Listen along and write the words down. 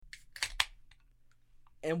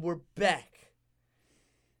And we're back.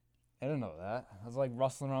 I didn't know that. I was like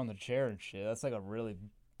rustling around the chair and shit. That's like a really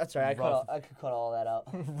That's right. I could cut all that out.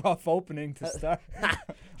 rough opening to start.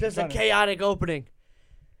 Just a chaotic opening.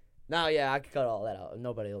 No, yeah, I could cut all that out.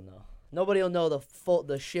 Nobody will know. Nobody will know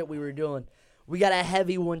the shit we were doing. We got a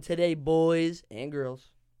heavy one today, boys and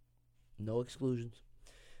girls. No exclusions.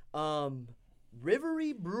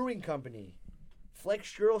 Rivery Brewing Company.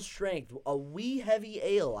 Flexural Strength. A wee heavy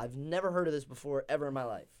ale. I've never heard of this before ever in my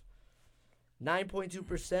life.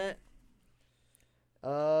 9.2%.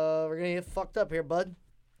 We're going to get fucked up here, bud.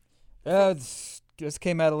 Yeah, just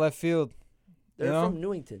came out of left field. They're from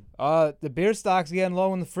Newington. The beer stock's getting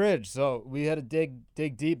low in the fridge, so we had to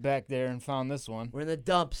dig deep back there and found this one. We're in the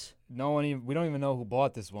dumps. We don't even know who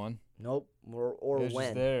bought this one. Nope. Or it was when.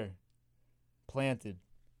 just there. Planted.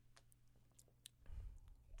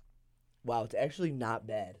 Wow, it's actually not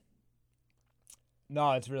bad.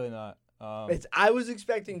 No, it's really not. I was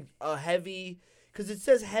expecting a heavy, because it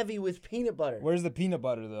says heavy with peanut butter. Where's the peanut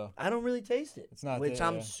butter, though? I don't really taste it. It's not which there,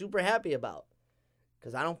 I'm yeah. super happy about,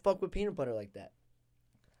 because I don't fuck with peanut butter like that.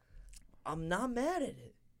 I'm not mad at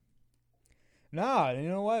it. Nah, you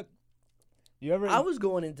know what? I was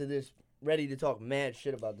going into this ready to talk mad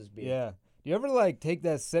shit about this beer. Yeah. You ever like take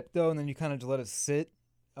that sip though, and then you kind of just let it sit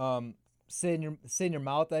in your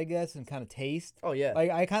mouth, I guess, and kind of taste? Oh yeah.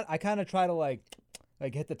 Like I kind of try to like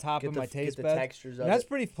hit the top of my taste get the buds. textures of And that's it.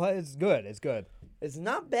 pretty. It's good. It's good. It's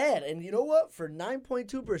not bad, and you know what? For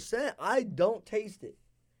 9.2%, I don't taste it.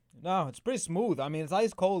 No, it's pretty smooth. I mean, it's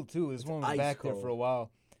ice cold too. This one was ice back there cold. for a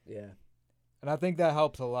while, Yeah. and I think that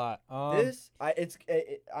helps a lot.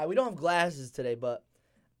 We don't have glasses today, but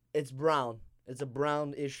it's brown. It's a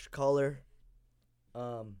brownish color.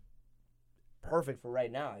 Perfect for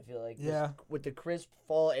right now. I feel like with the crisp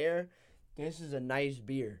fall air, this is a nice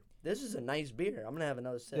beer. I'm gonna have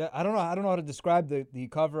another sip. Yeah, I don't know how to describe the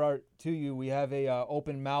cover art to you. We have a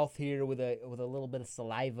open mouth here with a little bit of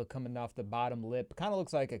saliva coming off the bottom lip. Kind of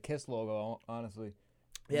looks like a Kiss logo, honestly.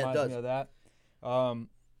 Yeah, it Reminds does. me of that.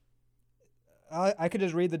 I could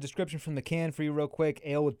just read the description from the can for you real quick.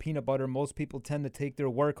 Ale with peanut butter. Most people tend to take their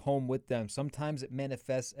work home with them. Sometimes it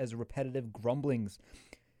manifests as repetitive grumblings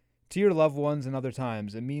to your loved ones, and other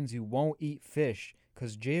times it means you won't eat fish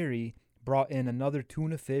because Jerry brought in another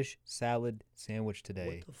tuna fish salad sandwich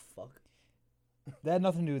today. What the fuck? That had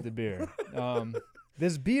nothing to do with the beer.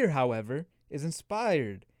 This beer, however, is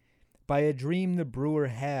inspired by a dream the brewer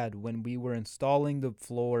had when we were installing the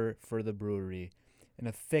floor for the brewery. And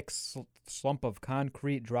a thick slump of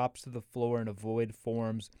concrete drops to the floor and a void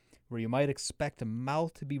forms where you might expect a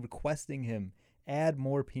mouth to be requesting him, add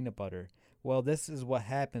more peanut butter. Well, this is what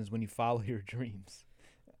happens when you follow your dreams.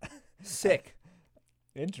 Sick.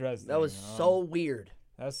 Interesting. That was so weird.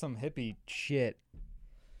 That's some hippie shit.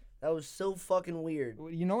 That was so fucking weird.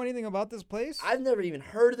 You know anything about this place? I've never even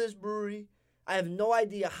heard of this brewery. I have no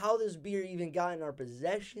idea how this beer even got in our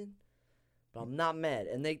possession. But I'm not mad.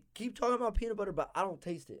 And they keep talking about peanut butter, but I don't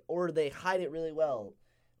taste it. Or they hide it really well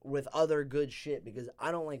with other good shit because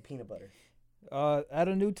I don't like peanut butter. Out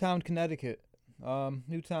of Newtown, Connecticut.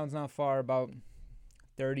 Newtown's not far, about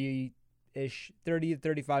 30 to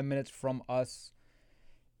 35 minutes from us.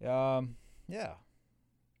 Yeah.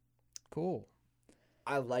 Cool.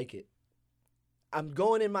 I like it. I'm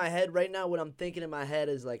going in my head right now. What I'm thinking in my head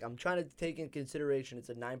is like I'm trying to take in consideration it's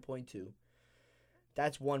a 9.2.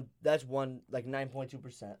 That's one like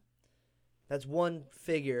 9.2%. That's one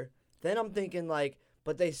figure. Then I'm thinking like,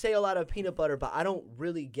 but they say a lot of peanut butter, but I don't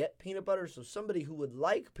really get peanut butter. So somebody who would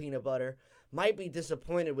like peanut butter might be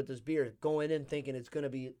disappointed with this beer going in thinking it's going to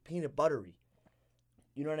be peanut buttery.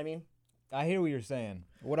 You know what I mean? I hear what you're saying.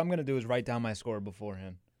 What I'm going to do is write down my score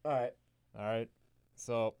beforehand. All right.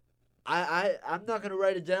 So I'm not going to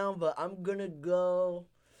write it down, but I'm going to go.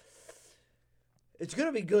 It's going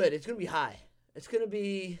to be good. It's going to be high. It's going to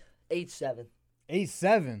be 8.7.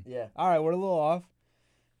 8.7? Yeah. All right, we're a little off.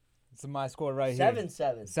 It's my score right here.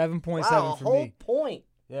 7.7. 7.7 wow, for a whole me. point.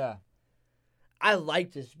 Yeah. I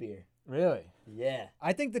like this beer. Really? Yeah.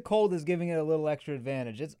 I think the cold is giving it a little extra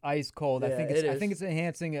advantage. It's ice cold. Yeah, I think it's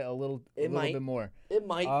enhancing it a little bit more. It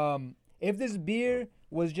might. If this beer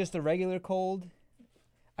was just a regular cold,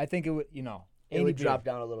 I think it would, it would drop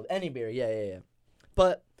down a little. Any beer, yeah.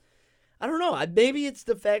 But I don't know. Maybe it's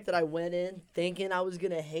the fact that I went in thinking I was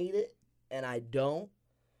gonna hate it, and I don't.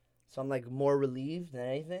 So I'm like more relieved than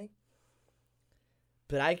anything.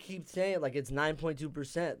 But I keep saying like it's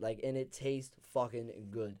 9.2%, like, and it tastes fucking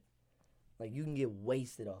good. Like you can get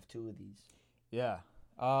wasted off 2 of these. Yeah.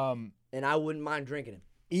 And I wouldn't mind drinking them.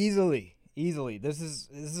 Easily. This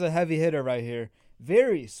is a heavy hitter right here.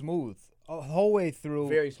 Very smooth. A whole way through.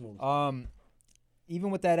 Very smooth. even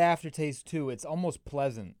with that aftertaste too, it's almost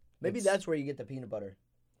pleasant. Maybe It's- that's where you get the peanut butter.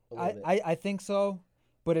 A little bit. I think so,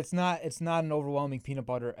 but it's not an overwhelming peanut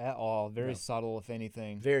butter at all. Very No. subtle, if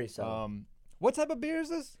anything. Very subtle. What type of beer is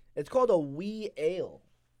this? It's called a wee ale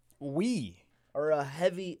Wee. or a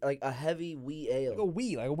heavy wee ale.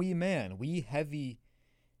 Like a wee man. Wee heavy.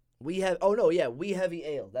 Wee heavy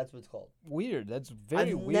ale. That's what it's called. Weird. That's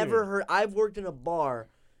very I've weird. never heard. I've worked in a bar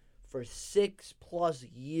for 6+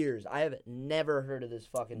 years. I have never heard of this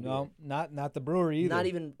fucking beer. No, not the brewery either. Not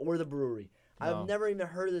even or the brewery. No. I've never even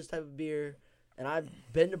heard of this type of beer, and I've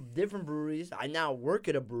been to different breweries. I now work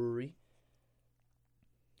at a brewery.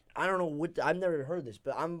 I don't know what I've never heard this,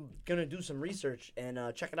 but I'm gonna do some research and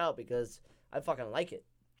check it out because I fucking like it.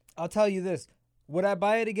 I'll tell you this. Would I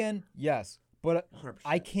buy it again? Yes, but 100%.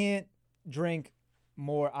 I can't drink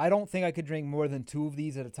more. I don't think I could drink more than 2 of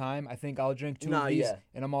these at a time. I think I'll drink 2 of these yeah.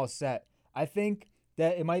 and I'm all set. I think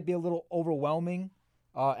that it might be a little overwhelming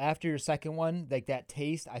after your second one, like that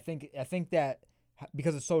taste. I think that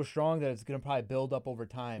because it's so strong that it's gonna probably build up over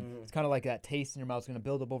time. Mhm. It's kind of like that taste in your mouth is gonna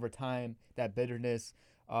build up over time. That bitterness.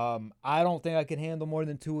 I don't think I can handle more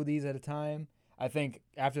than 2 of these at a time. I think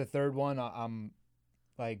after the third one, I'm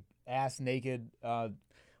like ass naked Well,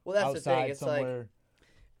 that's the thing. outside It's somewhere.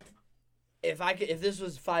 like if this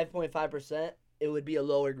was 5.5%, it would be a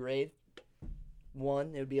lower grade.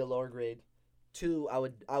 1, it would be a lower grade. 2,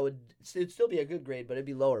 it'd still be a good grade, but it'd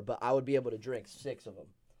be lower. But I would be able to drink 6 of them.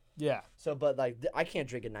 Yeah. So, but like I can't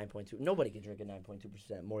drink a 9.2. Nobody can drink a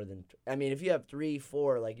 9.2% more than. I mean, if you have 3,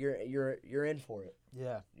 4, like you're in for it.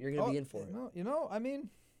 Yeah. You're gonna be in for it. I mean,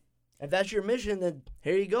 If that's your mission, then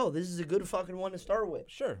here you go. This is a good fucking one to start with.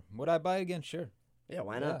 sure. Would I buy again? Sure. Yeah,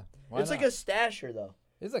 why not? Yeah, why it's not? like a stasher though.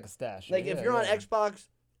 It's like a stash. Like if yeah, you're on yeah. Xbox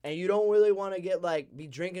and you don't really want to get like be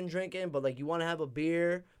drinking, but like you want to have a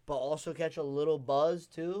beer, but also catch a little buzz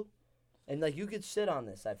too, and like you could sit on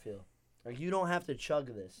this. I feel like you don't have to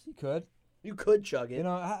chug this. You could. You could chug it. You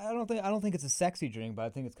know, I don't think it's a sexy drink, but I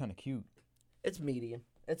think it's kind of cute. It's medium.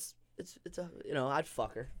 It's a I'd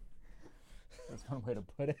fuck her. That's one way to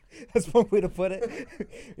put it. That's one way to put it.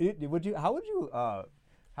 How would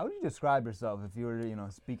you describe yourself if you were,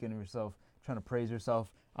 speaking of yourself, trying to praise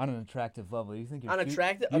yourself on an attractive level? You think you're cute?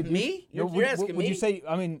 Unattractive? You- Me? You're asking me? Would you say?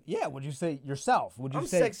 I mean, yeah. Would you say yourself? Would you I'm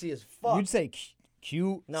say sexy as fuck. You'd say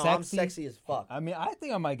cute. No, sexy? I'm sexy as fuck. I mean, I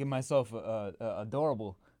think I might give myself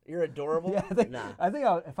adorable. You're adorable? Yeah, Nah. I think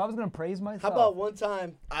if I was gonna praise myself. How about one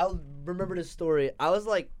time, I'll remember this story. I was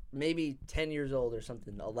like maybe 10 years old or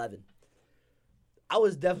something, 11. I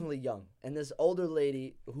was definitely young. And this older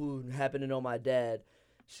lady who happened to know my dad,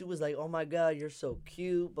 she was like, oh my God, you're so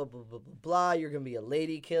cute, blah, blah, blah, blah, blah. You're going to be a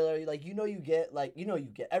lady killer. Like,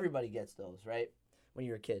 everybody gets those, right? When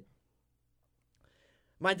you're a kid.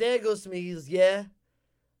 My dad goes to me, he goes, yeah,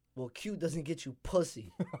 well, cute doesn't get you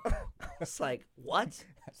pussy. I was like, what?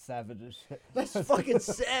 That's savage as shit. That's fucking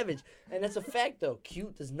savage. And that's a fact, though.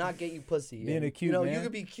 Cute does not get you pussy. Being And, a cute you man.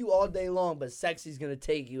 could be cute all day long, but sexy's going to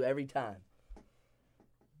take you every time.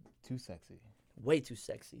 Too sexy. Way too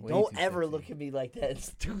sexy. Way Don't too ever sexy. look at me like that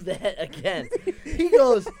and do that again. He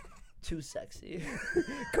goes, too sexy.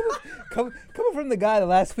 Coming from the guy that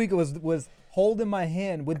last week was holding my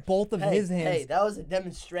hand with both of his hands. Hey, that was a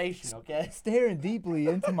demonstration, okay? Staring deeply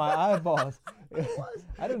into my eyeballs.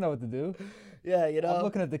 I didn't know what to do. Yeah, I'm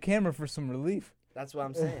looking at the camera for some relief. that's what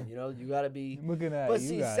I'm saying. You got to be. I'm looking at But you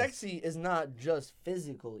see, guys. sexy is not just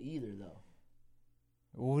physical either, though.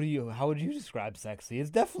 How would you describe sexy? It's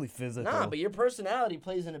definitely physical. Nah, but your personality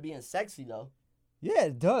plays into being sexy, though. yeah,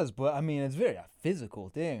 it does. But I mean, it's very a physical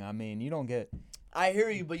thing. I mean, you don't get. I hear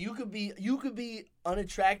you, but you could be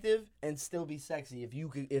unattractive and still be sexy if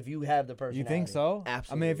you have the personality. You think so?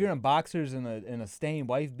 Absolutely. I mean, if you're in boxers and a stained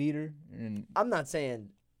wife beater, and I'm not saying.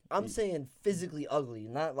 I'm saying physically ugly,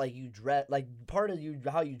 not like you dress. Like part of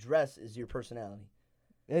how you dress is your personality.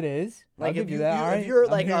 it is. Like I'll give if you that. All if right, you're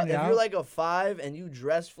I'm like hearing you if out. you're like a 5 and you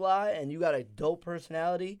dress fly and you got a dope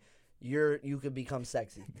personality, you could become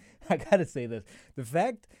sexy. I gotta say this: the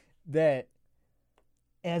fact that,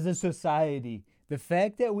 as a society, the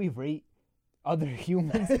fact that we rate other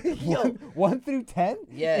humans Yo. 1 through 10,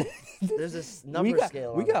 Yeah, there's this number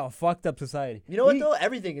scale. We on it. got a fucked up society. You know what though?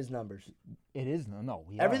 Everything is numbers. It is no.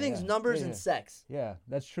 We Everything's are, yeah. numbers Yeah, and yeah. sex. Yeah,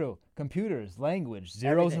 that's true. Computers, language,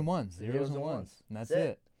 zeros Everything. and ones, Zeros and ones. and that's That's it.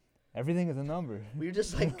 it. Everything is a number. We were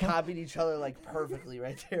just like copied each other like perfectly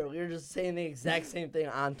right there. We were just saying the exact same thing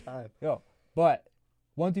on time. Yo, but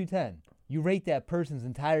 1 through 10, you rate that person's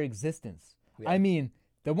entire existence. Yeah. I mean,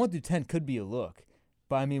 the 1 through 10 could be a look,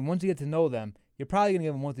 but I mean, once you get to know them, you're probably gonna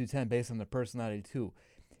give them 1 through 10 based on their personality too.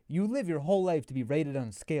 You live your whole life to be rated on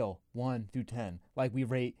a scale 1 through 10, like we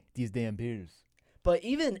rate these damn beers. But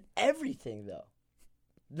even everything though,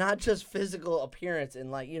 not just physical appearance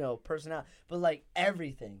and like, personality, but like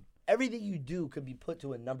everything you do could be put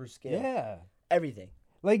to a number scale. Yeah. Everything.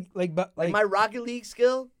 Like my Rocket League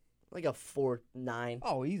skill, like a 4.9.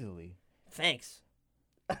 Oh, easily. Thanks.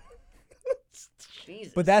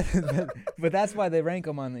 Jesus. But that's why they rank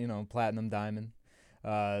them on platinum, diamond,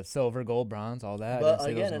 silver, gold, bronze, all that. But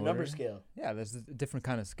again, a number scale. Yeah, there's a different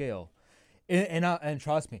kind of scale, and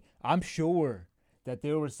trust me, I'm sure that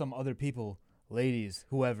there were some other people, ladies,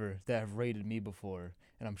 whoever, that have rated me before,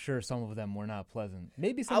 and I'm sure some of them were not pleasant.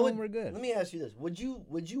 Maybe some of them were good. Let me ask you this: Would you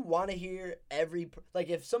want to hear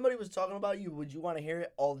if somebody was talking about you, would you want to hear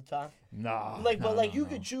it all the time? No. You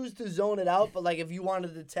could choose to zone it out, but like if you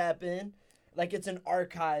wanted to tap in, like it's an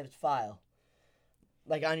archived file,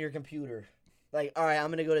 like on your computer. Like, all right, I'm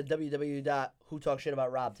gonna go to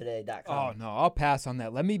www.whotalkshitaboutrob.com. Oh no, I'll pass on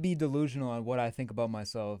that. Let me be delusional on what I think about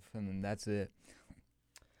myself, and then that's it.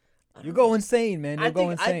 You go insane, man. You go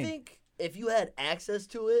insane. I think if you had access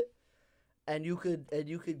to it, and you could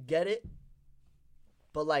get it,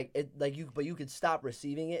 but you could stop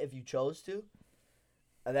receiving it if you chose to.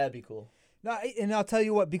 That'd be cool. No, and I'll tell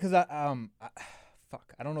you what, because I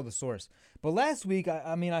don't know the source, but last week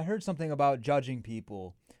I heard something about judging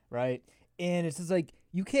people, right? And it's just like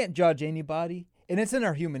you can't judge anybody, and it's in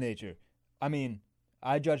our human nature. I mean,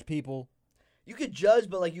 I judge people. You could judge,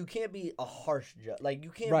 but like you can't be a harsh judge. Like you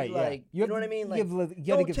can't be like, you know what I mean? Like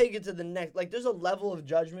don't take it to the next. Like there's a level of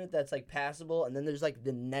judgment that's like passable, and then there's like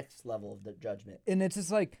the next level of the judgment. And it's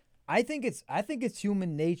just like I think it's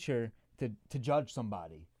human nature to judge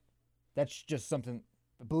somebody. That's just something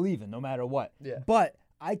to believe in, no matter what. Yeah. But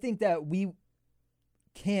I think that we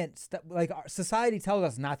can't like our society tells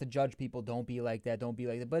us not to judge people. Don't be like that. Don't be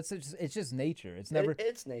like that. But it's just nature. It's never.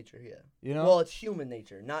 It's nature. Yeah. Well, it's human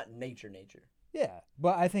nature, not nature. Yeah,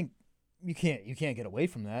 but I think you can't get away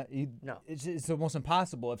from that. No. It's almost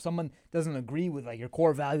impossible. If someone doesn't agree with like your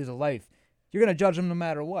core values of life, you're gonna judge them no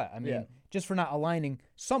matter what. I mean, just for not aligning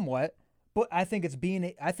somewhat. But I think it's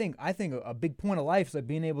being. I think a big point of life is like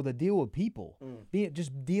being able to deal with people,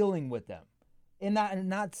 just dealing with them, and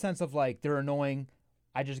not sense of like they're annoying.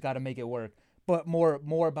 I just got to make it work, but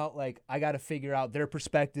more about like I got to figure out their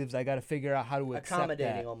perspectives. I got to figure out how to accept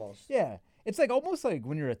accommodating that. Almost. Yeah, it's like almost like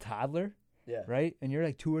when you're a toddler. Yeah. Right, and you're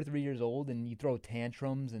like 2 or 3 years old, and you throw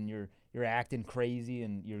tantrums, and you're acting crazy,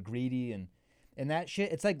 and you're greedy, and that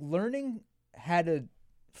shit. It's like learning how to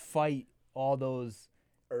fight all those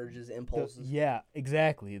urges, impulses. Yeah,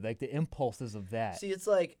 exactly. Like the impulses of that. See, it's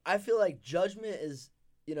like I feel like judgment is,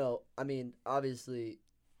 obviously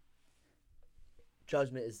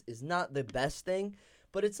judgment is not the best thing,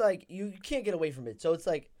 but it's like you can't get away from it. So it's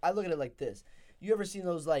like I look at it like this. You ever seen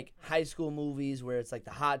those like high school movies where it's like the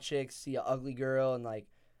hot chicks see an ugly girl and like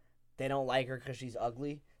they don't like her because she's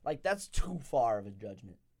ugly? Like that's too far of a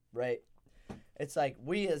judgment, right? It's like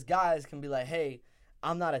we as guys can be like, hey,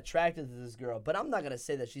 I'm not attracted to this girl, but I'm not gonna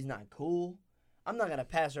say that she's not cool. I'm not gonna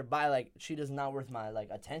pass her by like she does not worth my like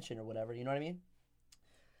attention or whatever. You know what I mean?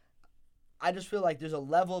 I just feel like there's a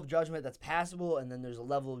level of judgment that's passable, and then there's a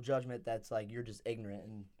level of judgment that's like you're just ignorant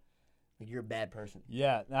and like you're a bad person.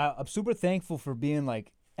 Yeah, I'm super thankful for being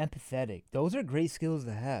like empathetic. Those are great skills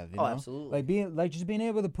to have. You know? Absolutely. Like just being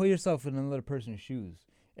able to put yourself in another person's shoes,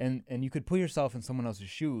 and you could put yourself in someone else's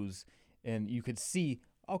shoes, and you could see,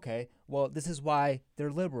 okay, well, this is why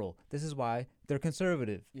they're liberal. This is why they're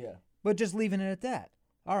conservative. Yeah. But just leaving it at that.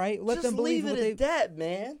 All right, let them believe it at that,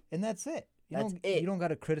 man. And that's it. It. You don't got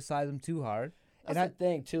to criticize them too hard. That's the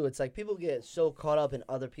thing too. It's like people get so caught up in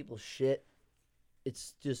other people's shit.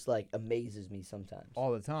 It's just like amazes me sometimes.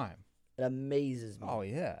 All the time. It amazes me. Oh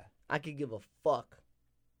yeah. I could give a fuck.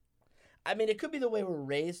 I mean, it could be the way we're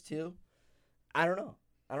raised too. I don't know.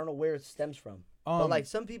 I don't know where it stems from. But like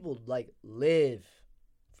some people like live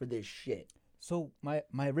for this shit. So my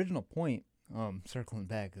original point, circling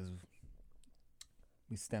back, is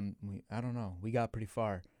I don't know. We got pretty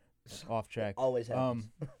far off track. Always happens.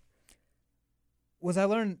 Was I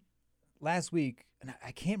learned last week, and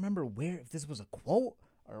I can't remember if this was a quote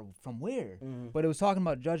or from where, but it was talking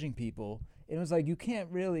about judging people, and it was like you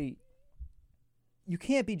can't be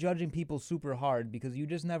judging people super hard because you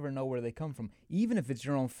just never know where they come from, even if it's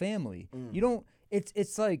your own family. You don't.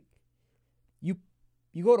 It's like you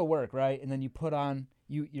go to work, right, and then you put on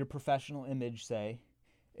your professional image, say,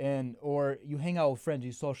 or you hang out with friends,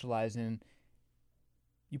 you socialize, and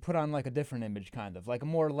you put on like a different image, kind of like a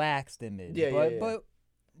more laxed image. But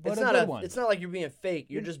it's not a good one. It's not like you're being fake.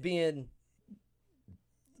 You're just being.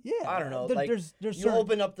 Yeah, I don't know. There's you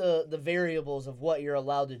open up the variables of what you're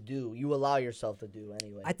allowed to do. You allow yourself to do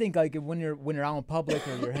anyway. I think like when you're out in public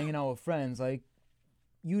or you're hanging out with friends, like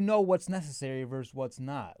you know what's necessary versus what's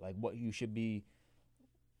not, like what you should be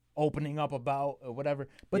opening up about or whatever.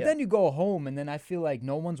 But then you go home, and then I feel like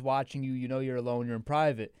no one's watching you. You know you're alone, you're in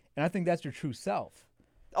private, and I think that's your true self.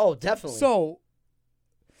 Oh, definitely. So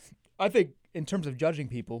I think in terms of judging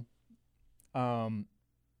people,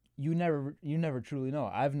 you never truly know.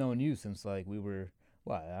 I've known you since like we were,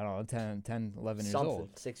 what, I don't know, 10 11 years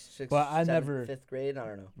old. Six, but I seventh, never, 5th grade, I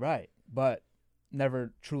don't know. Right, but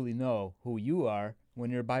never truly know who you are when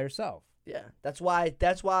you're by yourself. Yeah, that's why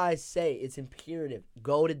I say it's imperative.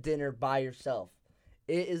 Go to dinner by yourself.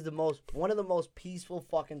 It is one of the most peaceful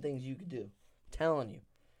fucking things you could do. I'm telling you.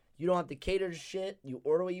 You don't have to cater to shit. You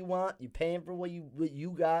order what you want. You paying for what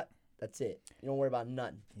you got. That's it. You don't worry about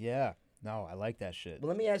nothing. Yeah. No, I like that shit. But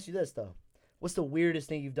let me ask you this though. What's the weirdest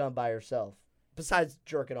thing you've done by yourself? Besides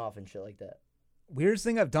jerking off and shit like that. Weirdest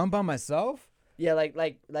thing I've done by myself? Yeah, like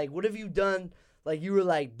what have you done? Like you were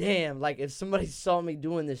like, damn, like if somebody saw me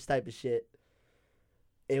doing this type of shit,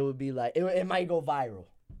 it would be like it might go viral.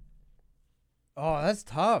 Oh, that's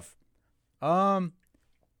tough.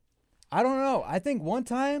 I don't know. I think one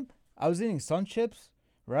time I was eating Sun Chips,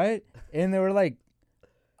 right? And they were like,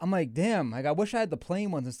 I'm like, damn, like I wish I had the plain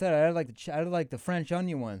ones instead. I had like the French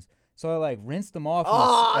onion ones. So I like rinsed them off.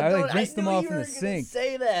 I rinsed them off in the sink.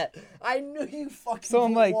 Say that. I knew you fucking so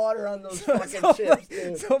I'm put like, water on those fucking chips,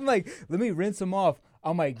 dude. So I'm like, let me rinse them off.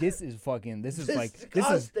 I'm like, this is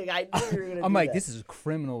disgusting. I knew you were gonna I'm do like, that. this is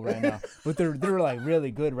criminal right now. But they're like really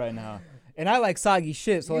good right now. And I like soggy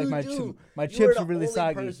shit, so like my chips are really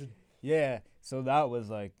soggy. Person. Yeah. So that was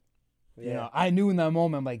like, you know, I knew in that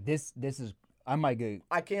moment, I'm like, this is, I might get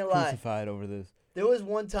I can't crucified over this. There was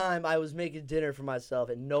one time I was making dinner for myself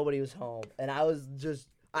and nobody was home. And I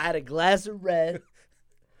had a glass of red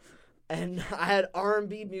and I had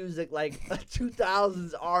R&B music, like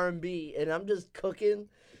 2000s R&B. And I'm just cooking,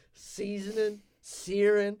 seasoning,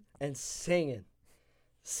 searing, and singing.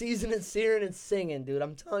 Seasoning, searing, and singing, dude.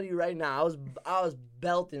 I'm telling you right now, I was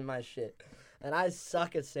belting my shit. And I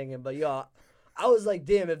suck at singing, but yo, I was like,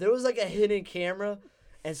 damn, if there was like a hidden camera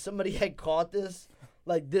and somebody had caught this,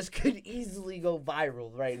 like, this could easily go viral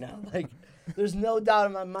right now. Like, there's no doubt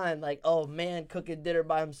in my mind. Like, oh, man, cooking dinner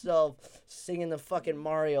by himself, singing the fucking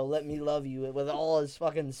Mario, Let Me Love You, with all his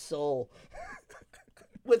fucking soul.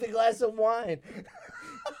 With a glass of wine.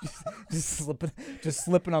 just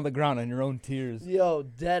slipping on the ground on your own tears. Yo,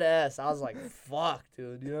 dead ass. I was like, fuck,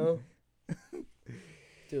 dude, you know?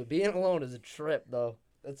 Dude, being alone is a trip, though.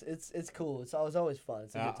 It's cool. It's always fun.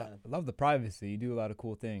 It's a good time. I love the privacy. You do a lot of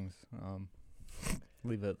cool things.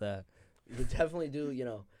 Leave it at that. You definitely do,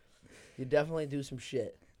 you definitely do some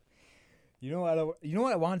shit. You know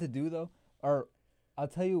what I wanted to do though? Or I'll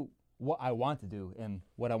tell you what I want to do and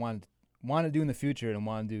what I want to do in the future and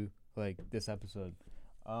want to do like this episode.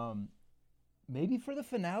 Maybe for the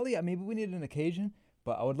finale, maybe we need an occasion,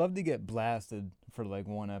 but I would love to get blasted for like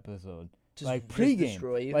one episode. Just like pregame,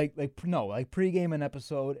 destroy you? like pregame an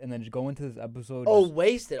episode and then just go into this episode. Oh,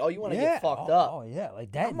 waste it! Oh, you want to get fucked up? Oh yeah,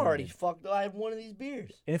 like that. I'm already fucked up. I have one of these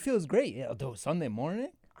beers, and it feels great. Yeah, though Sunday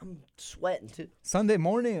morning. I'm sweating too. Sunday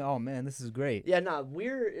morning. Oh man, this is great. Yeah,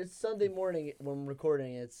 it's Sunday morning when I'm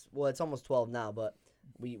recording. It's almost 12 now, but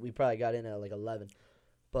we probably got in at like 11.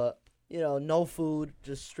 But no food,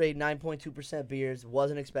 just straight 9.2% beers.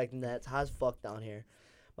 Wasn't expecting that. It's hot as fuck down here.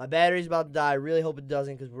 My battery's about to die. I really hope it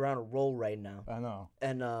doesn't because we're on a roll right now. I know.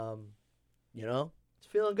 And, it's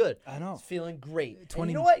feeling good. I know. It's feeling great. 20...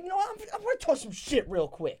 And you know what? I'm going to talk some shit real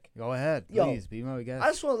quick. Go ahead. Please. Be my guest. I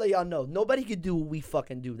just want to let y'all know. Nobody can do what we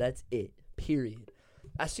fucking do. That's it. Period.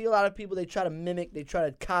 I see a lot of people, they try to mimic, they try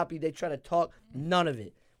to copy, they try to talk. None of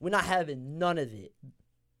it. We're not having none of it.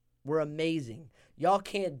 We're amazing. Y'all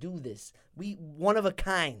can't do this. We one of a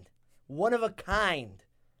kind. One of a kind.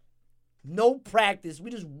 No practice.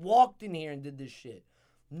 We just walked in here and did this shit.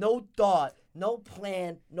 No thought, no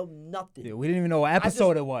plan, no nothing. Dude, we didn't even know what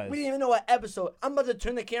episode it was. We didn't even know what episode. I'm about to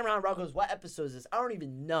turn the camera on. Rob goes, what episode is this? I don't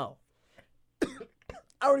even know. I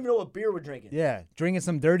don't even know what beer we're drinking. Yeah, drinking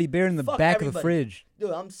some dirty beer in the back of the fridge.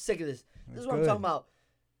 Dude, I'm sick of this. This is what I'm talking about.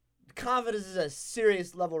 Confidence is at a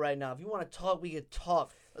serious level right now. If you want to talk, we can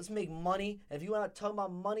talk. Let's make money. If you want to talk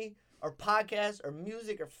about money or podcasts or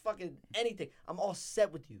music or fucking anything, I'm all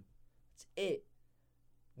set with you. That's it.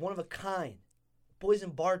 One of a kind. Boys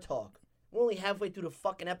and bar talk. We're only halfway through the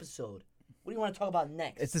fucking episode. What do you want to talk about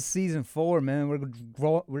next? It's a season 4, man.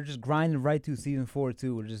 We're just grinding right through season 4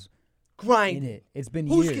 too. We're just grinding it. It's been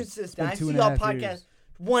Who's years. consistent? I see y'all podcast.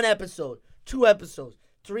 1 episode, 2 episodes,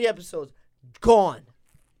 3 episodes, gone,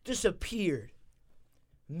 disappeared.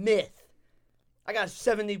 Myth. I got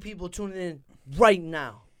 70 people tuning in right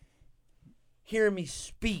now, hearing me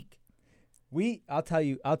speak. I'll tell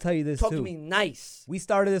you this Talk too. to me nice. We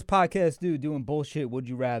started this podcast, dude, doing bullshit would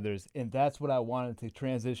you rathers, and that's what I wanted to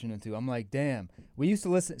transition into. I'm like, damn. We used to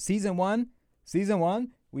listen season one,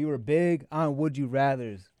 we were big on would you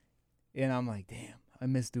rathers. And I'm like, damn, I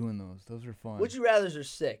miss doing those. Those were fun. Would you rathers are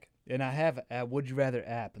sick. And I have a would you rather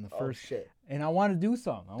app in the first shit. And I want to do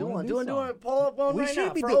some. Do one. Pull up one We right should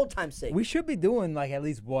now be for do- old time's sake. We should be doing like at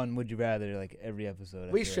least one would you rather like every episode.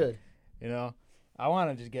 I We feel should. like. You know, I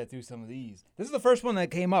want to just get through some of these. This is the first one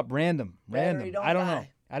that came up random. Battery don't I don't die.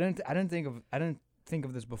 know. I didn't think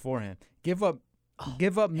of this beforehand. Give up Hate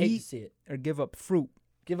to meat see it. or give up fruit.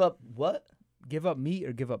 Give up what? Give up meat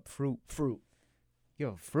or give up fruit. Fruit. Give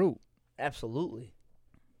up fruit. Absolutely.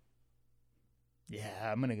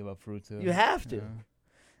 Yeah, I'm gonna give up fruit too. You have to.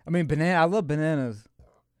 I mean, I love bananas.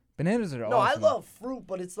 Bananas are No, I awesome. love fruit,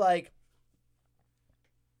 but it's like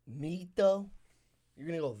meat though. You're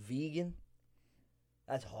gonna go vegan.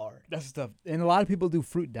 That's hard. That's stuff. And a lot of people do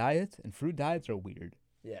fruit diets, and fruit diets are weird.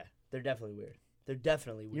 Yeah, they're definitely weird. They're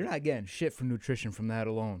definitely weird. You're not getting shit for nutrition from that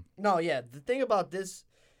alone. No, yeah. The thing about this,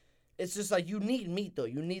 it's just like you need meat though.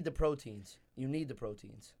 You need the proteins.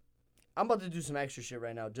 I'm about to do some extra shit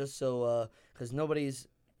right now, just so because nobody's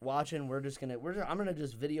watching. I'm gonna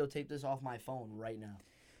just videotape this off my phone right now.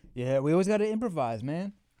 Yeah, we always got to improvise,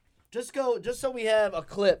 man. Just so we have a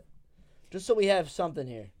clip, just so we have something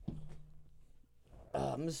here.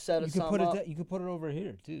 I'm gonna set You it could put up. it. You could put it over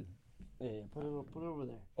here too. Yeah, put it over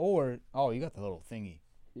there. Or you got the little thingy.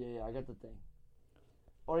 Yeah, I got the thing.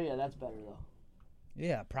 Or yeah, that's better though.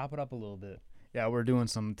 Yeah, prop it up a little bit. Yeah, we're doing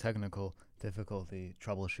some technical difficulty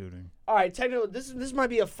troubleshooting. All right, technical. This might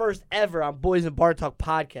be a first ever on Boys and Bar Talk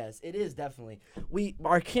podcast. It is definitely.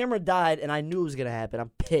 Our camera died, and I knew it was gonna happen.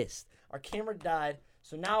 I'm pissed. Our camera died,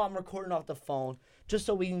 so now I'm recording off the phone just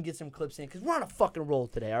so we can get some clips in because we're on a fucking roll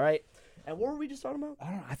today. All right. And what were we just talking about? I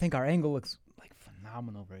don't know. I think our angle looks like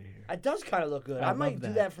phenomenal right here. It does kind of look good. I I might love do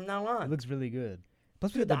that. that from now on. It looks really good.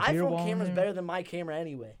 Plus, we Dude, got the the beer iPhone wall in camera's there. better than my camera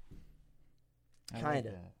anyway. I like Kinda.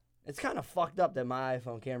 that. It's kind of fucked up that my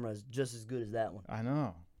iPhone camera is just as good as that one. I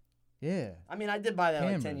know. Yeah. I mean, I did buy that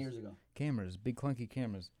like 10 Cameras. years ago. Cameras, big clunky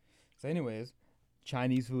cameras. So, anyways,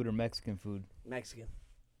 Chinese food or Mexican food? Mexican.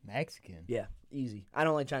 Mexican. Yeah, easy. I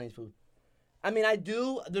don't like Chinese food. I mean, I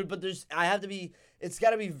do, but it's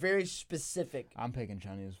got to be very specific. I'm picking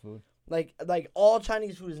Chinese food. Like all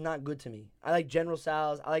Chinese food is not good to me. I like General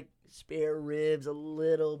Tso's. I like spare ribs a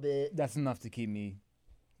little bit. That's enough to keep me.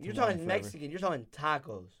 You're long talking forever. Mexican. You're talking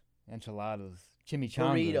tacos, Enchiladas,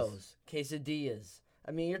 chimichangas. burritos, quesadillas.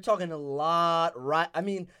 I mean, you're talking a lot. Right? I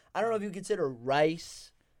mean, I don't know if you consider rice.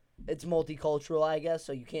 It's multicultural, I guess,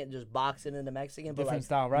 so you can't just box it into Mexican. But Different like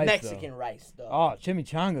style rice, Mexican rice, though. Oh,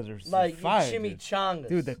 chimichangas are like fire, dude. chimichangas.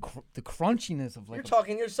 Dude, the crunchiness of like. You're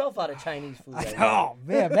talking yourself out of Chinese food. I Right now.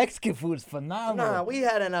 know, man. Mexican food is phenomenal. Nah, we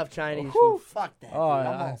had enough Chinese Whew. food. Fuck that, Oh, dude.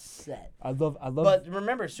 I'm yeah. all set. I love. But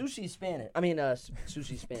remember, sushi's Spanish. I mean,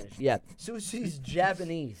 sushi's Spanish. Yeah, sushi's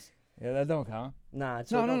Japanese. Yeah, that don't count. Nah,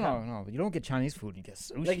 it's No. But you don't get Chinese food. You get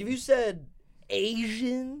sushi. Like if you said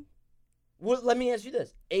Asian, let me ask you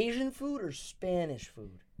this: Asian food or Spanish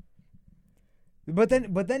food? But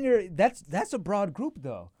then that's a broad group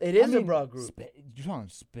though. It is a broad group. You're talking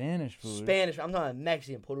Spanish food. Spanish. I'm talking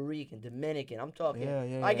Mexican, Puerto Rican, Dominican. I'm talking.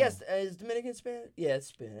 Yeah. I guess is Dominican Spanish? Yeah, it's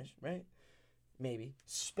Spanish, right? Maybe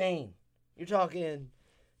Spain. You're talking,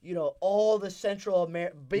 all the Central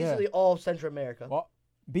America, basically all of Central America. Well,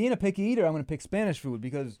 being a picky eater, I'm gonna pick Spanish food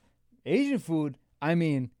because Asian food. I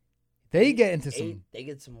mean, they get into some. They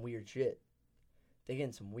get some weird shit. They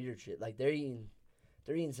get some weird shit. Like they're eating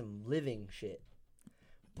some living shit.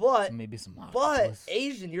 But Maybe some. but octopus.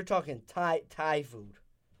 Asian, you're talking Thai food.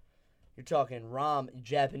 You're talking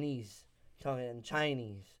Japanese. You're talking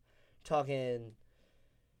Chinese. You're talking.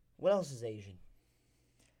 What else is Asian?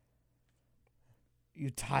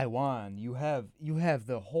 Taiwan. You have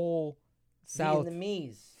the whole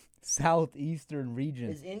Vietnamese. southeastern region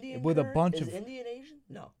Is India with a bunch is of. Indian Asian?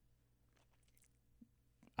 No.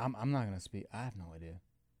 I'm not gonna speak. I have no idea.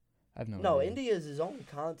 No, idea. India is its own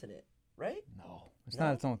continent, right? No, it's No?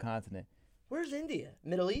 not its own continent. Where's India?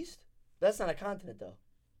 Middle East? That's not a continent though.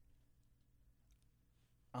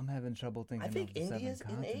 I'm having trouble thinking. I think of the seven India's in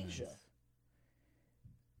continents. Asia.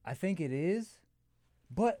 I think it is,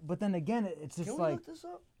 but then again, it's just Can we like look this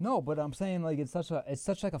up? no. But I'm saying like it's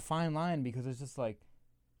such like a fine line because it's just like,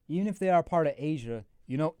 even if they are part of Asia,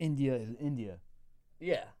 India is India.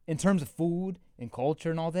 Yeah. In terms of food and culture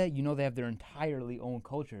and all that, they have their entirely own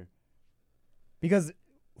culture. Because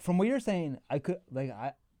from what you're saying, I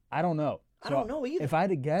don't know. I don't know either. If I had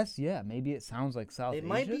to guess, yeah, maybe it sounds like South It Asia.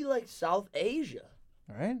 might be like South Asia.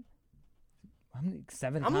 All right. how many,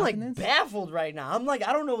 7 I'm continents? like baffled right now. I'm like,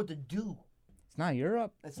 I don't know what to do. It's not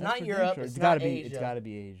Europe. It's That's not for Europe, damn sure. it's gotta not be. Asia. It's got to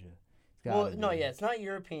be Asia. It's Well, gotta no, be. yeah, it's not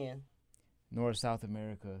European. North, South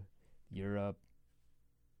America, Europe,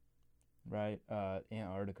 right?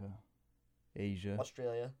 Antarctica, Asia,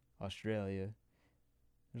 Australia.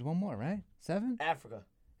 There's one more, right? 7? Africa.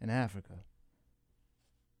 In Africa.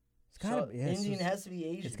 It's gotta be. Yeah, Indian has to be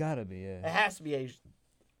Asian. It's gotta be. It Yeah. has to be Asian.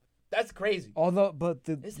 That's crazy. Although, but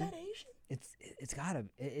Is that Asian? it's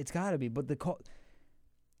gotta be. But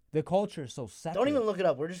the culture is so separate. Don't even look it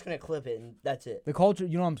up. We're just gonna clip it and that's it. The culture,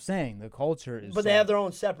 you know what I'm saying? The culture is. But they have their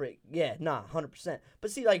own separate. Yeah, 100%.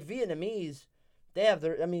 But see, like Vietnamese, they have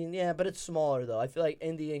their. I mean, yeah, but it's smaller though. I feel like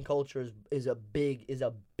Indian culture is a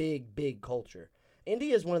big culture.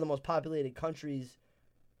 India is one of the most populated countries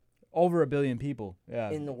over 1 billion people.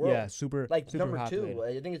 Yeah. in the world. Yeah, super. Like super number populated. 2.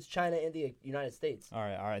 I think it's China, India, United States. All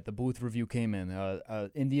right. The booth review came in.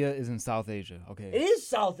 India is in South Asia. Okay. It is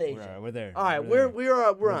South Asia. We're there. All right, We're we're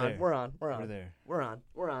there. on.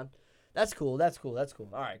 We're on. That's cool. All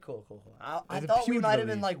right, cool. I There's a thought we huge might have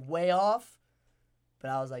been release. like way off,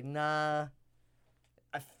 but I was like, nah.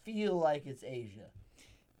 I feel like it's Asia.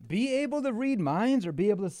 Be able to read minds or be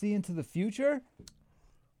able to see into the future?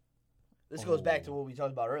 This goes back to what we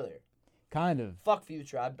talked about earlier. Kind of. Fuck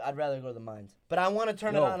future. I'd rather go to the mines, but I want to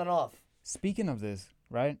turn Yo. it on and off. Speaking of this,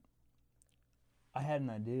 right? I had an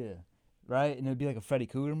idea, right? And it would be like a Freddy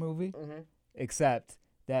Krueger movie, Mm-hmm. except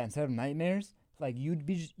that instead of nightmares, like you'd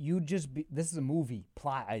just be. This is a movie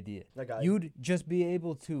plot idea. Okay. You'd just be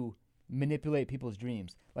able to manipulate people's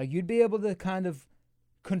dreams. Like you'd be able to kind of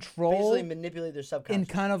control Basically manipulate their subconscious. and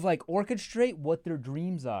kind of like orchestrate what their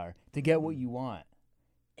dreams are to get what you want.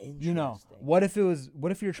 You know, what if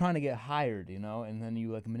you're trying to get hired, you know, and then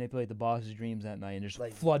you like manipulate the boss's dreams at night and just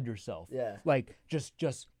Like- flood yourself. Yeah. Like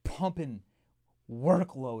just pumping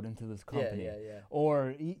workload into this company. Yeah.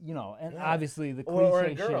 Or you know, and Yeah. obviously the Or a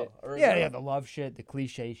cliche girl, shit. or a Yeah, girl. yeah, the love shit, the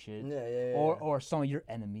cliche shit. Yeah. Or some your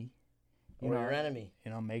enemy. You or know, your enemy. You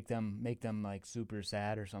know, make them like super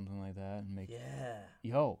sad or something like that, and make Yeah.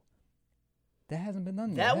 that hasn't been done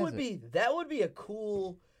yet. That has would it? be a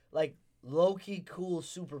cool, like low key cool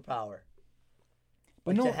superpower.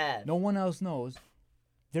 But to have. no one else knows.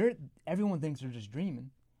 Everyone thinks they're just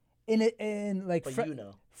dreaming. And like But you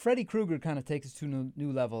know. Freddy Krueger kind of takes us to a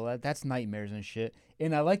new level. That's nightmares and shit.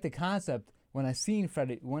 And I like the concept when I seen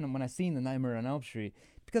when I seen the Nightmare on Elm Street,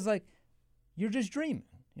 because like you're just dreaming,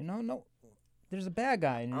 you know. No, there's a bad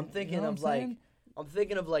guy. I'm thinking you know of what I'm like saying? I'm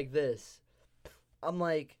thinking of like this. I'm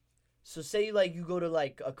like, so say like you go to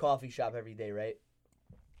like a coffee shop every day, right?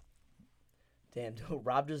 Damn, dude,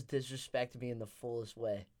 Rob just disrespected me in the fullest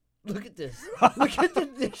way. Look at this. Look at the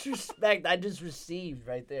disrespect I just received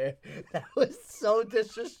right there. That was so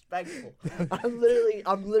disrespectful. I'm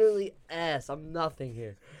literally ass. I'm nothing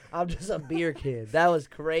here. I'm just a beer can. That was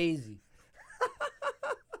crazy.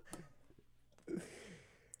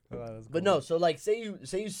 But no, so like say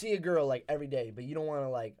you see a girl like every day, but you don't want to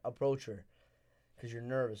like approach her because you're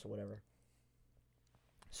nervous or whatever.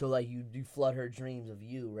 So like you flood her dreams of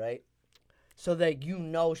you, right? So that you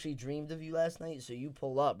know she dreamed of you last night, so you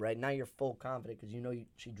pull up, right? Now you're full confident because you know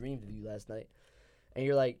she dreamed of you last night. And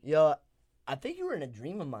you're like, yo, I think you were in a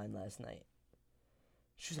dream of mine last night.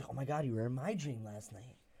 She's like, oh my God, you were in my dream last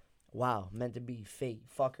night. Wow, meant to be fate.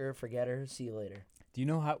 Fuck her, forget her, see you later. Do you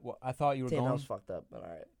know how I thought you were Damn, that going? was fucked up, but all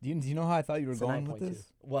right. Do you know how I thought you were It's a going with 9.2.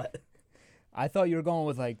 this? What? I thought you were going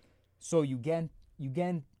with like, so you get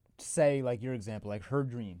say like your example, like her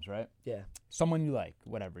dreams, right? Yeah. Someone you like,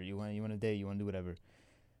 whatever you want to date, you want to do whatever.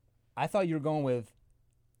 I thought you were going with,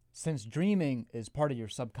 since dreaming is part of your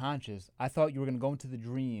subconscious. I thought you were gonna go into the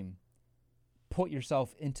dream, put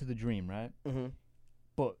yourself into the dream, right? Mm-hmm.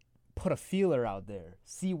 But put a feeler out there,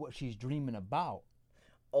 see what she's dreaming about.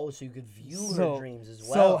 Oh, so you could view So- her dreams as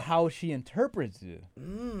So well. how she interprets you. You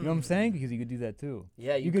know what I'm saying? Because you could do that too.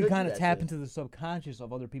 Yeah, You could could do kind of that tap too. into the subconscious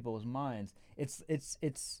of other people's minds. It's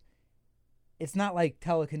not like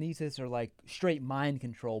telekinesis or like straight mind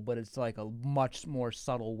control, but it's like a much more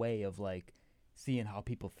subtle way of like seeing how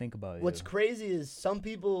people think about you. What's crazy is some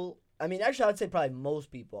people, I mean, actually, I'd say probably most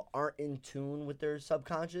people aren't in tune with their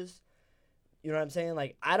subconscious. You know what I'm saying?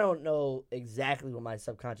 Like, I don't know exactly what my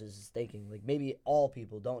subconscious is thinking. Like, maybe all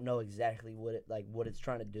people don't know exactly what it's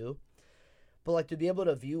trying to do. But like to be able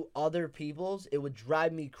to view other people's, it would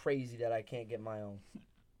drive me crazy that I can't get my own.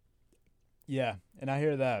 Yeah, and I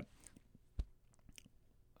hear that.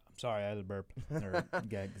 I'm sorry, I had a burp. Or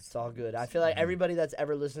gag. It's all good. I feel like everybody that's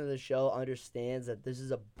ever listened to the show understands that this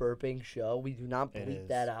is a burping show. We do not It bleep is.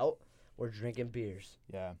 that out. We're drinking beers.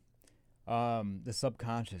 Yeah. The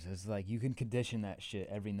subconscious is like you can condition that shit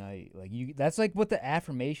every night. Like that's like what the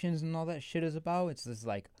affirmations and all that shit is about. It's just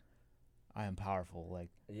like I am powerful. Like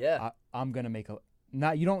Yeah. I'm gonna make a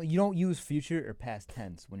not you don't use future or past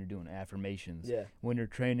tense when you're doing affirmations. Yeah. When you're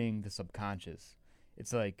training the subconscious,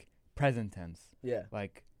 it's like present tense. Yeah.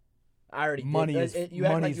 Like I already money did. is You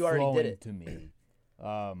act like money's you already flowing did it. to me.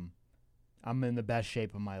 I'm in the best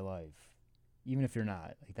shape of my life. Even if you're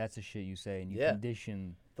not, like that's the shit you say, and you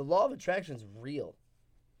condition. The law of attraction is real,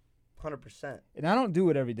 100%. And I don't do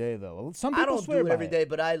it every day though. Some people I don't swear do it by every day,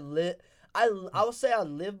 but I will say I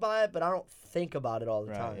live by it, but I don't think about it all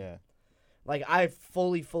the time. Yeah. Like I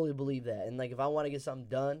fully believe that, and like if I want to get something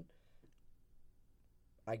done,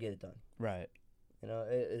 I get it done. Right. You know,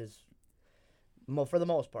 it is for the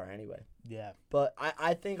most part anyway. Yeah. But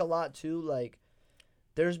I think a lot too. Like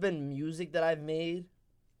there's been music that I've made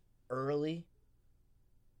early.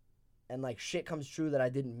 And like shit comes true that I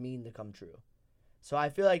didn't mean to come true. So I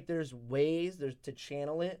feel like there's to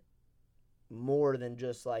channel it more than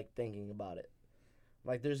just like thinking about it.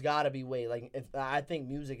 Like there's got to be ways. Like if I think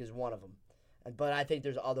music is one of them, but I think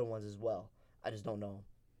there's other ones as well. I just don't know.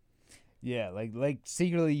 Yeah, like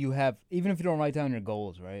secretly you have, even if you don't write down your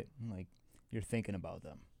goals, right? Like you're thinking about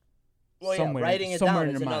them. Well, yeah, writing it down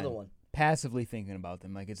is another one. Passively thinking about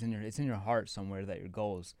them, like it's in your heart somewhere that your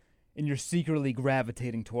goals. And you're secretly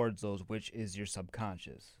gravitating towards those, which is your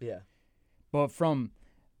subconscious. Yeah. But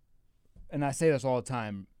and I say this all the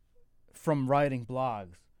time, from writing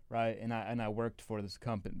blogs, right? And I worked for this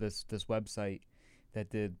company, this website that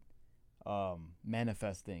did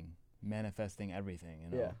manifesting everything, you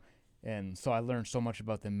know. Yeah. And so I learned so much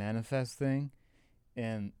about the manifest thing,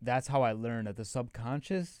 and that's how I learned that the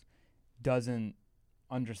subconscious doesn't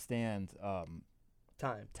understand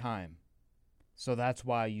time. So that's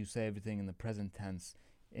why you say everything in the present tense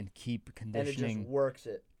and keep conditioning. And it just works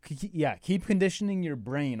it. Yeah, keep conditioning your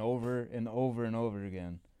brain over and over and over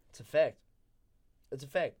again. It's a fact. It's a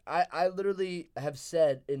fact. I literally have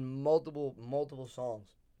said in multiple songs,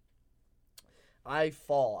 I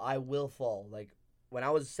will fall. Like when I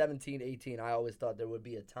was 17, 18, I always thought there would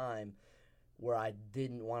be a time where I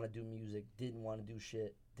didn't want to do music, didn't want to do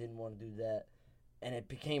shit, didn't want to do that. And it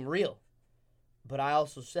became real. But I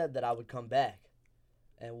also said that I would come back.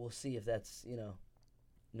 And we'll see if that's,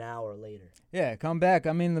 now or later. Yeah, come back.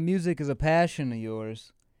 I mean, the music is a passion of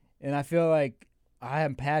yours. And I feel like I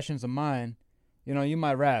have passions of mine. You know, you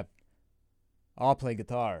might rap. I'll play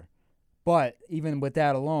guitar. But even with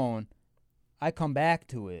that alone, I come back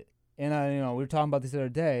to it. And, we were talking about this the other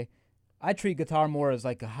day. I treat guitar more as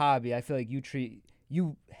like a hobby. I feel like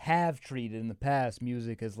you have treated in the past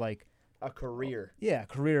music as like a career. Yeah,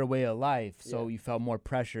 career, way of life. So you felt more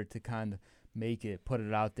pressure to kind of make it, put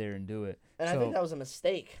it out there and do it. And I think that was a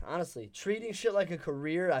mistake, honestly. Treating shit like a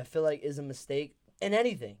career, I feel like, is a mistake in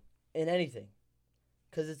anything.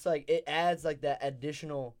 Because it's like, it adds like that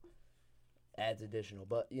additional,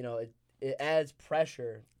 but, it adds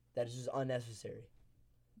pressure that is just unnecessary.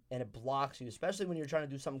 And it blocks you, especially when you're trying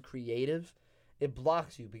to do something creative. It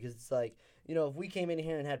blocks you because it's like, if we came in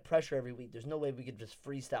here and had pressure every week, there's no way we could just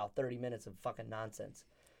freestyle 30 minutes of fucking nonsense.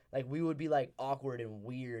 Like, we would be, like, awkward and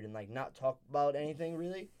weird and, like, not talk about anything,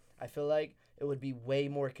 really. I feel like it would be way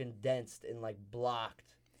more condensed and, like,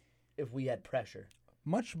 blocked if we had pressure.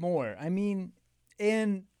 Much more. I mean,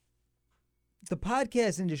 and the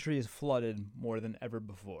podcast industry is flooded more than ever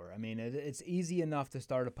before. I mean, it's easy enough to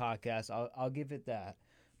start a podcast. I'll give it that.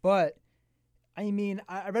 But, I mean,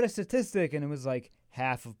 I read a statistic, and it was, like,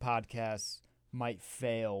 half of podcasts might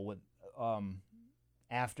fail with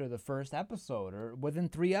after the first episode or within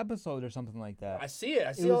 3 episodes or something like that. I see it.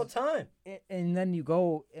 I see it all the time. And then you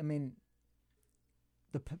go, I mean,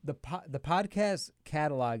 the podcast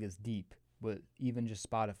catalog is deep with even just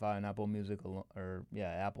Spotify and Apple Music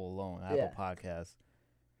Apple alone, Apple Podcasts.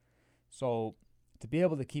 So to be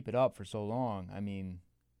able to keep it up for so long, I mean,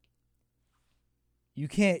 you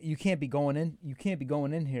can't be going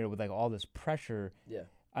in here with like all this pressure. Yeah.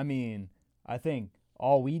 I mean, I think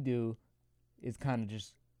all we do is kind of we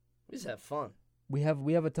just have fun. We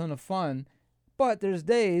have a ton of fun, but there's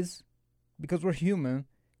days, because we're human,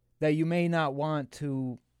 that you may not want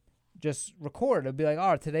to just record. It'll be like,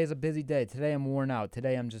 oh, today's a busy day. Today I'm worn out.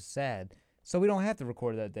 Today I'm just sad. So we don't have to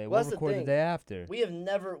record that day. We'll record the day after. We have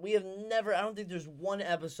never, I don't think there's one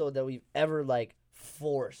episode that we've ever like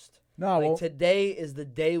forced. No. Like today is the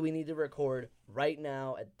day we need to record right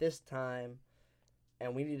now at this time.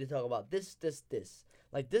 And we need to talk about this.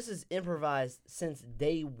 Like, this is improvised since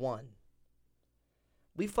day one.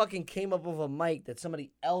 We fucking came up with a mic that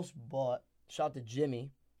somebody else bought. Shout out to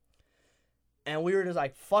Jimmy. And we were just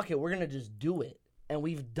like, fuck it, we're going to just do it. And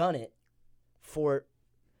we've done it. for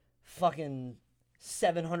fucking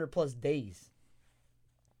 700 plus days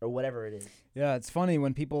or whatever it is. Yeah, it's funny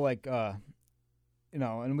when people like,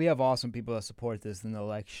 and we have awesome people that support this, and they'll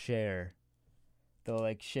like share. They'll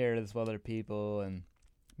like share this with other people and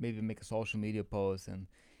maybe make a social media post.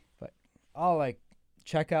 But I'll like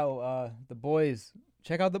check out the boys.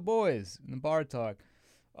 Check out the boys in the bar talk.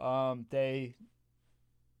 They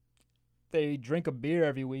drink a beer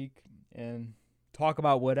every week and talk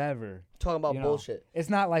about whatever. Talking about bullshit. It's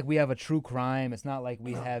not like we have a true crime. It's not like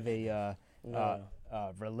we have a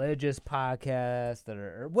religious podcast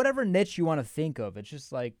or whatever niche you want to think of. It's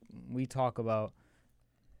just like we talk about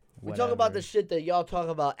We talk about the shit that y'all talk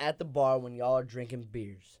about at the bar when y'all are drinking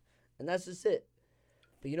beers. And that's just it.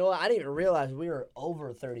 But you know what? I didn't even realize we were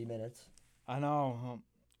over 30 minutes. I know.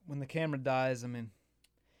 When the camera dies, I mean,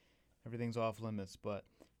 everything's off limits. But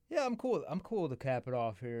yeah, I'm cool. I'm cool to cap it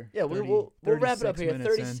off here. Yeah, we'll wrap it up here.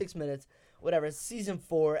 36 minutes. Whatever. It's season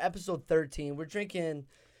 4, episode 13. We're drinking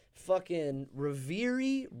fucking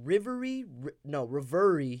Reverie.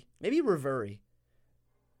 Maybe Reverie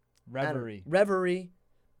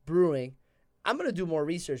Brewing. I'm going to do more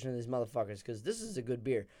research on these motherfuckers because this is a good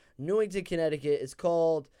beer. Newington, Connecticut. It's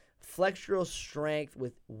called Flexural Strength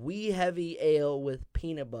with Wee Heavy Ale with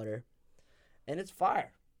peanut butter. And it's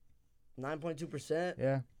fire. 9.2%.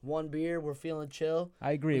 Yeah. One beer. We're feeling chill.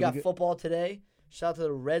 I agree. We got football today. Shout out to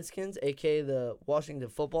the Redskins, a.k.a. the Washington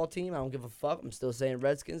football team. I don't give a fuck. I'm still saying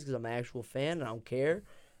Redskins because I'm an actual fan and I don't care.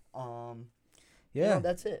 Yeah.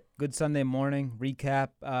 That's it. Good Sunday morning. Recap.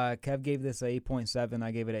 Kev gave this a 8.7.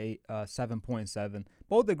 I gave it a 7.7.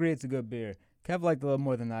 Both agree it's a good beer. Kev liked it a little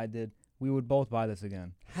more than I did. We would both buy this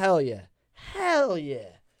again. Hell yeah. Hell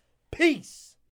yeah. Peace.